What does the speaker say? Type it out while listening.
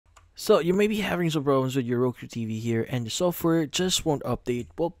So you may be having some problems with your Roku TV here and the software just won't update.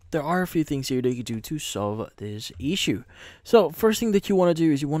 Well, there are a few things here that you can do to solve this issue. So first thing that you want to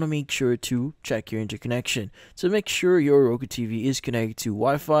do is you want to make sure to check your interconnection. So make sure your Roku TV is connected to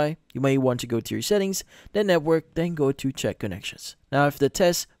Wi-Fi. You may want to go to your settings, then network, then go to check connections. Now if the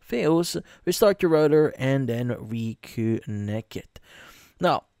test fails, restart your router and then reconnect it.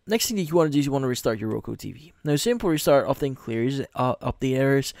 Now, next thing that you want to do is you want to restart your Roku TV. Now, simple restart often clears update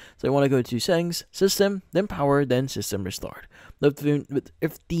errors. So you want to go to settings, system, then power, then system restart. Now,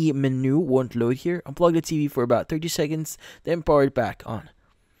 if the menu won't load here, unplug the TV for about 30 seconds, then power it back on.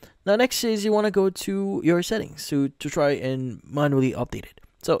 Now, next is you want to go to your settings to try and manually update it.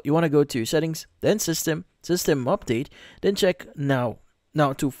 So you want to go to settings, then system update, then check now.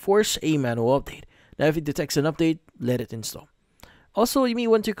 Now, to force a manual update. Now, if it detects an update, let it install. Also, you may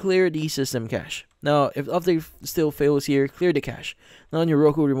want to clear the system cache. Now, if update still fails here, clear the cache. Now, on your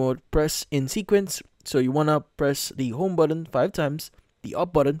Roku remote, press in sequence. So you want to press the home button 5 times, the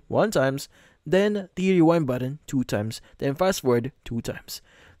up button 1 times, then the rewind button 2 times, then fast forward 2 times.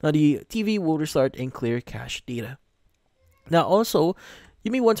 Now, the TV will restart and clear cache data. Now, also,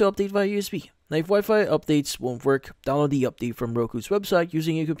 you may want to update via USB. Now, if Wi-Fi updates won't work, download the update from Roku's website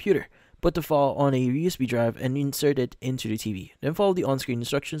using your computer. Put the file on a USB drive and insert it into the TV. Then follow the on-screen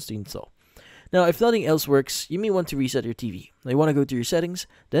instructions to install. Now, if nothing else works, you may want to reset your TV. Now, you want to go to your settings,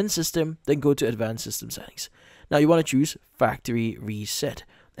 then system, then go to advanced system settings. Now, you want to choose factory reset.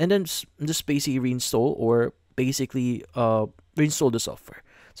 And then just basically reinstall or basically reinstall the software.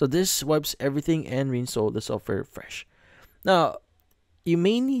 So this wipes everything and reinstall the software fresh. Now, you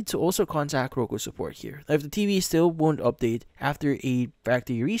may need to also contact Roku support here. Now, if the TV still won't update after a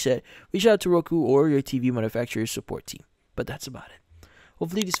factory reset, reach out to Roku or your TV manufacturer's support team. But that's about it.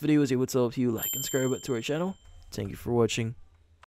 Hopefully this video was able to help you. Like and subscribe to our channel. Thank you for watching.